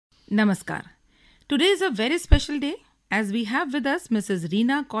Namaskar. Today is a very special day as we have with us Mrs.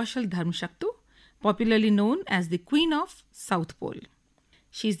 Reena Kaushal Dharmshaktu, popularly known as the Queen of South Pole.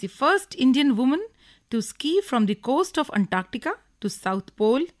 She is the first Indian woman to ski from the coast of Antarctica to South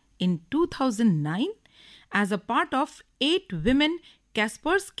Pole in 2009 as a part of 8 Women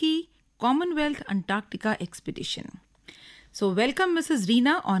Kaspersky Commonwealth Antarctica Expedition. So welcome Mrs.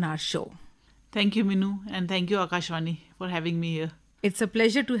 Reena on our show. Thank you, Minu, and thank you, Akashwani, for having me here. It's a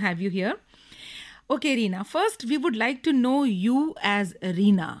pleasure to have you here. Okay, Reena, first we would like to know you as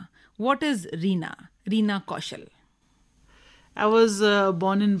Reena. What is Reena? Reena Kaushal. I was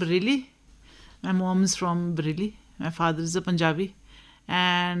born in Bareilly. My mom is from Bareilly. My father is a Punjabi,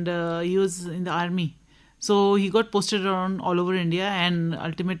 and he was in the army. So he got posted around all over India, and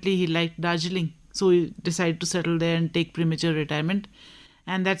ultimately he liked Darjeeling. So he decided to settle there and take premature retirement.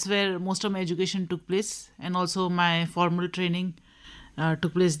 And that's where most of my education took place, and also my formal training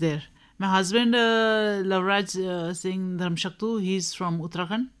took place there. My husband, Lavraj Singh Dharmshaktu, he's from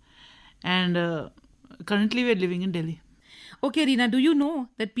Uttarakhand, and currently we're living in Delhi. Okay, Reena, do you know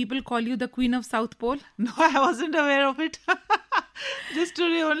that people call you the Queen of South Pole? No, I wasn't aware of it. Just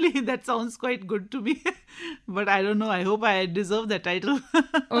today only. That sounds quite good to me. But I don't know. I hope I deserve that title.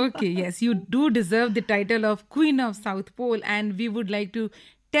 Okay, yes, you do deserve the title of Queen of South Pole, and we would like to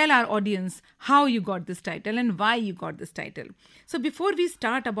tell our audience how you got this title and why you got this title. So before we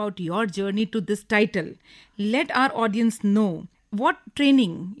start about your journey to this title, let our audience know what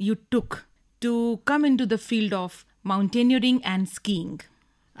training you took to come into the field of mountaineering and skiing.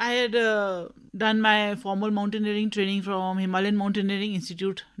 I had done my formal mountaineering training from Himalayan Mountaineering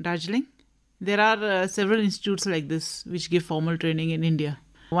Institute, Darjeeling. There are several institutes like this which give formal training in India.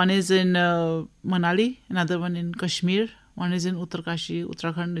 One is in Manali, another one in Kashmir, one is in Uttarkashi,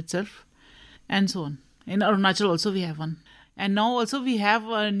 Uttarakhand itself, and so on. In Arunachal also we have one. And now also we have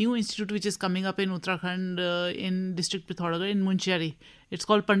a new institute which is coming up in Uttarakhand in district Pithoragarh in Munchiari. It's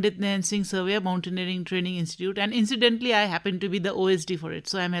called Pandit Nayan Singh Surveyor Mountaineering Training Institute. And incidentally, I happen to be the OSD for it.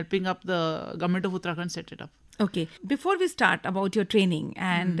 So I'm helping up the government of Uttarakhand set it up. Okay. Before we start about your training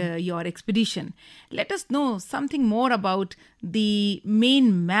and your expedition, let us know something more about the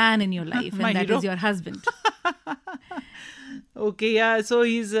main man in your life, and that is your husband. Okay, yeah. So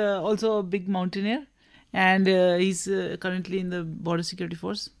he's also a big mountaineer, and he's currently in the Border Security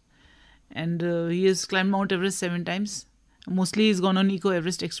Force. And he has climbed Mount Everest 7 times. Mostly he's gone on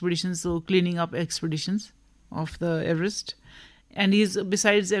Eco-Everest expeditions, so cleaning up expeditions of the Everest. And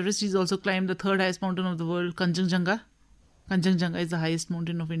besides Everest, he's also climbed the 3rd highest mountain of the world, Kanchenjunga. Kanchenjunga is the highest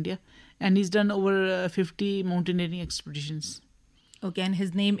mountain of India. And he's done over 50 mountaineering expeditions. Okay, and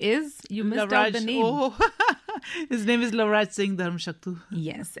his name is? You missed out the name. Oh, his name is Lavraj Singh Dharmshaktu.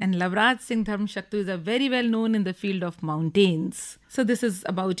 Yes, and Lavraj Singh Dharmshaktu is a very well known in the field of mountains. So this is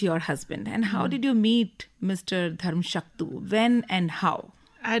about your husband. And how did you meet Mr. Dharmshaktu? When and how?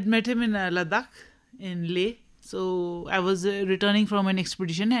 I had met him in Ladakh, in Leh. So I was returning from an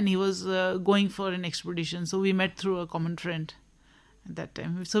expedition, and he was going for an expedition. So we met through a common friend at that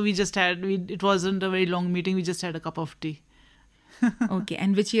time. So it wasn't a very long meeting. We just had a cup of tea. Okay,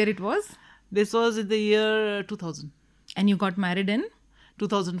 and which year it was? This was in the year 2000. And you got married in?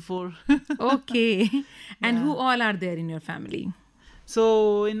 2004. Okay. And who all are there in your family?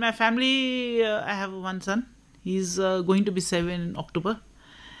 So in my family, I have one son. He's going to be 7 in October.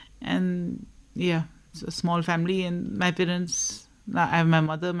 And yeah, it's a small family. And my parents, I have my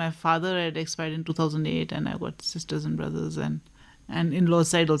mother. My father had expired in 2008. And I've got sisters and brothers. And in-laws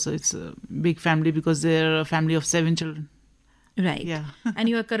side also, it's a big family because they're a family of 7 children. Right. Yeah. And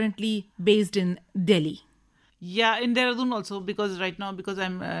you are currently based in Delhi. Yeah, in Dehradun also, because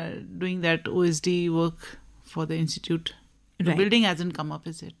I'm doing that OSD work for the institute. The building hasn't come up,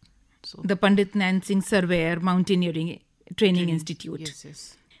 is it? So the Pandit Nayan Singh Surveyor Mountaineering Training Institute.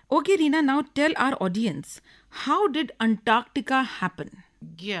 Yes. Okay, Reena, now tell our audience, how did Antarctica happen?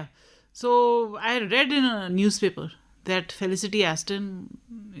 Yeah. So I read in a newspaper that Felicity Aston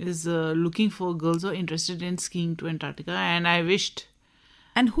is looking for girls who are interested in skiing to Antarctica, and I wished.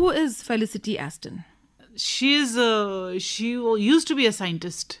 And who is Felicity Aston? She used to be a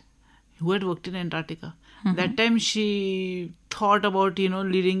scientist who had worked in Antarctica. Mm-hmm. That time she thought about,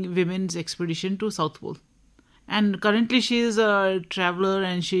 leading women's expedition to South Pole. And currently she is a traveler,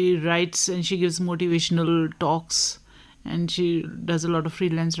 and she writes and she gives motivational talks, and she does a lot of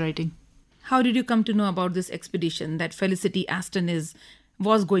freelance writing. How did you come to know about this expedition that Felicity Aston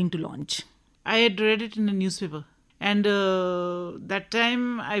was going to launch? I had read it in a newspaper. And that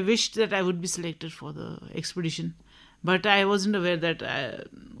time I wished that I would be selected for the expedition. But I wasn't aware that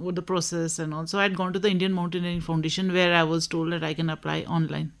what the process and all. So I had gone to the Indian Mountaineering Foundation, where I was told that I can apply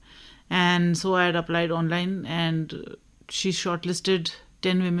online. And so I had applied online, and she shortlisted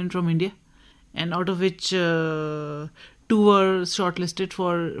 10 women from India, and out of which 2 were shortlisted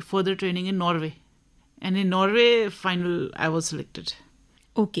for further training in Norway. And in Norway, final, I was selected.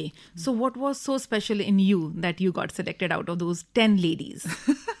 Okay. So what was so special in you that you got selected out of those 10 ladies?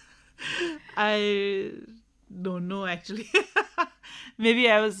 I don't know, actually. Maybe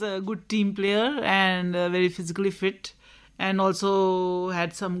I was a good team player and very physically fit, and also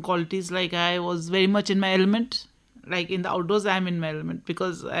had some qualities like I was very much in my element. Like in the outdoors, I'm in my element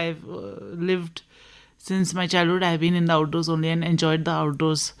because I've lived since my childhood. I've been in the outdoors only and enjoyed the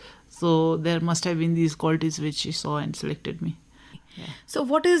outdoors. So there must have been these qualities which she saw and selected me. Yeah. So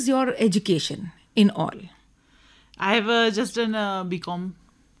what is your education in all? I have just done a BCom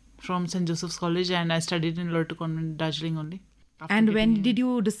from St. Joseph's College, and I studied in Lortu Convent, Darjeeling only. And when did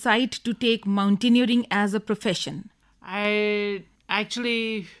you decide to take mountaineering as a profession? I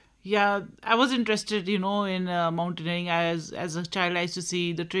actually, yeah, I was interested, in mountaineering. As a child, I used to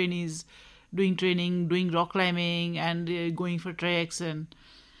see the trainees doing training, doing rock climbing, and going for treks. And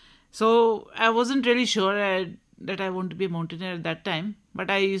so I wasn't really sure that I want to be a mountaineer at that time, but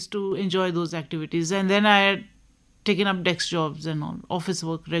I used to enjoy those activities. And then I had taken up desk jobs and all, office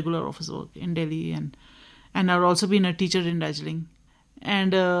work, regular office work in Delhi, and I've also been a teacher in Darjeeling.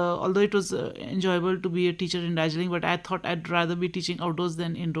 And although it was enjoyable to be a teacher in Darjeeling, but I thought I'd rather be teaching outdoors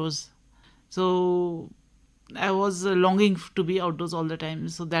than indoors. So I was longing to be outdoors all the time.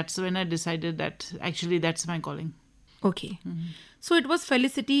 So that's when I decided that actually that's my calling. Okay. So it was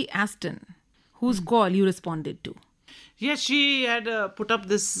Felicity Aston whose call you responded to. Yes, she had put up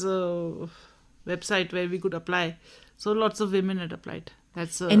this website where we could apply. So lots of women had applied.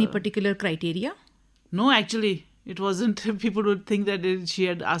 That's Any particular criteria? No, actually, it wasn't. People would think that she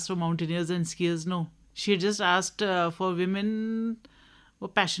had asked for mountaineers and skiers. No, she had just asked for women who were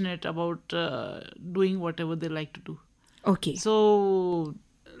passionate about doing whatever they like to do. Okay. So,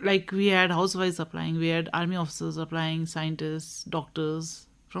 like, we had housewives applying, we had army officers applying, scientists, doctors,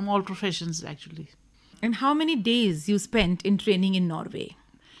 from all professions, actually. And how many days you spent in training in Norway?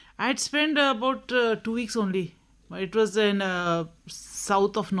 I had spent about 2 weeks only. It was in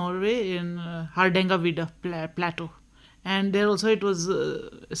south of Norway, in Hardangervidda plateau. And there also it was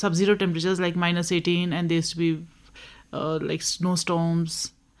sub-zero temperatures, like -18, and there used to be like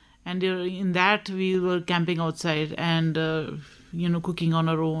snowstorms. And in that we were camping outside and, cooking on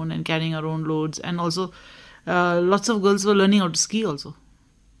our own and carrying our own loads. And also lots of girls were learning how to ski also.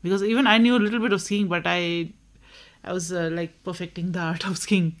 Because even I knew a little bit of skiing, but I was like perfecting the art of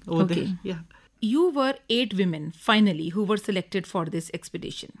skiing over there. Yeah. You were 8 women, finally, who were selected for this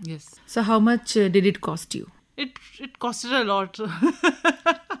expedition. Yes. So how much did it cost you? It costed a lot.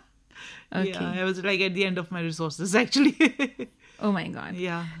 Okay. Yeah, I was like at the end of my resources, actually. Oh my God.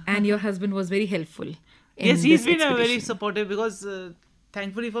 Yeah. And your husband was very helpful. Yes, he's been very supportive because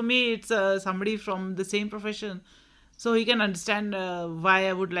thankfully for me, it's somebody from the same profession. So he can understand why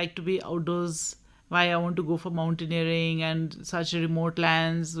I would like to be outdoors, why I want to go for mountaineering and such remote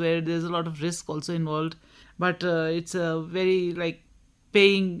lands where there's a lot of risk also involved. But it's a very like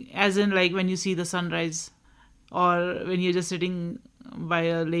paying, as in like when you see the sunrise or when you're just sitting by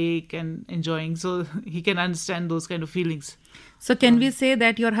a lake and enjoying. So he can understand those kind of feelings. So can we say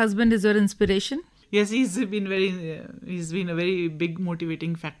that your husband is your inspiration? Yes, he's been a very big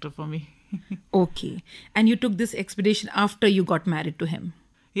motivating factor for me. Okay. And you took this expedition after you got married to him?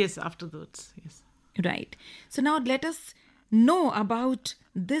 Yes, afterwards, yes. Right. So now let us know about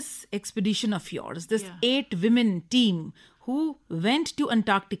this expedition of yours, this 8 women team who went to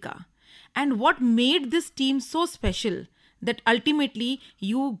Antarctica, and what made this team so special that ultimately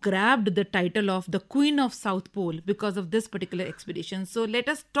you grabbed the title of the Queen of South Pole because of this particular expedition. So let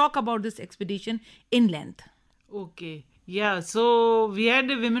us talk about this expedition in length. Okay. Yeah, so we had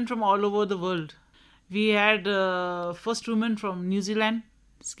women from all over the world. We had first women from New Zealand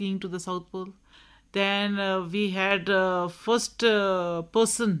skiing to the South Pole. Then we had first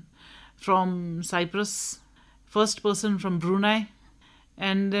person from Cyprus, first person from Brunei,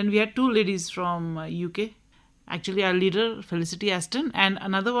 and then we had 2 ladies from UK. Actually, our leader, Felicity Aston, and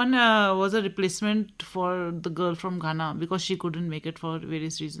another one was a replacement for the girl from Ghana because she couldn't make it for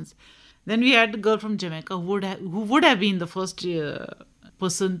various reasons. Then we had the girl from Jamaica who would have been the first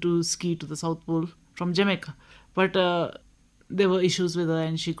person to ski to the South Pole from Jamaica. But there were issues with her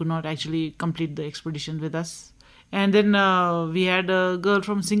and she could not actually complete the expedition with us. And then we had a girl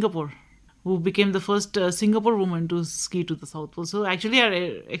from Singapore who became the first Singapore woman to ski to the South Pole. So actually our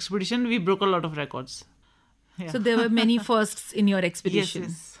expedition, we broke a lot of records. Yeah. So there were many firsts in your expedition.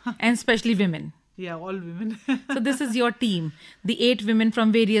 Yes. And especially women. Yeah, all women. So this is your team, the 8 women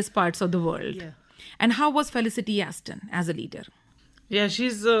from various parts of the world. Yeah. And how was Felicity Aston as a leader? Yeah,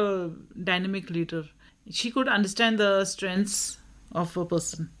 she's a dynamic leader. She could understand the strengths of a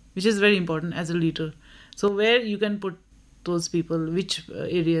person, which is very important as a leader. So where you can put those people, which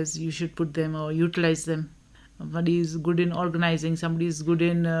areas you should put them or utilize them. Somebody is good in organizing, somebody is good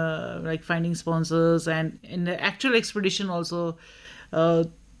in like finding sponsors, and in the actual expedition also,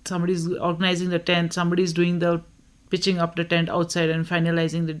 somebody is organizing the tent, somebody is doing the pitching up the tent outside and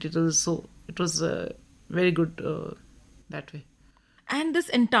finalizing the details. So it was very good that way. And this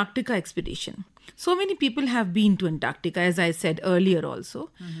Antarctica expedition. So many people have been to Antarctica, as I said earlier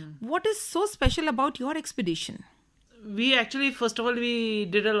also. What is so special about your expedition? We actually, first of all, we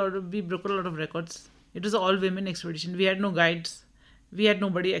broke a lot of records. It was an all-women expedition. We had no guides. We had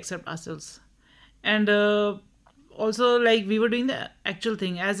nobody except ourselves. And also, like, we were doing the actual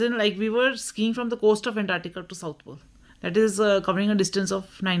thing. As in, like, we were skiing from the coast of Antarctica to South Pole. That is covering a distance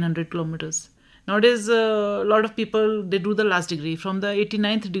of 900 kilometers. Nowadays, a lot of people, they do the last degree, from the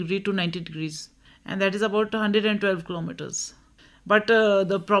 89th degree to 90 degrees. And that is about 112 kilometers. But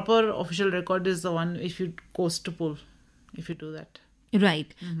the proper official record is the one if you coast to pole, if you do that.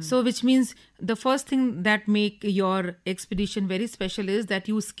 Right. So which means the first thing that make your expedition very special is that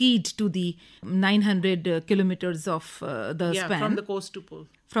you skied to the 900 kilometers of the span. From the coast to pole.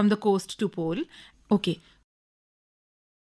 From the coast to pole. Okay.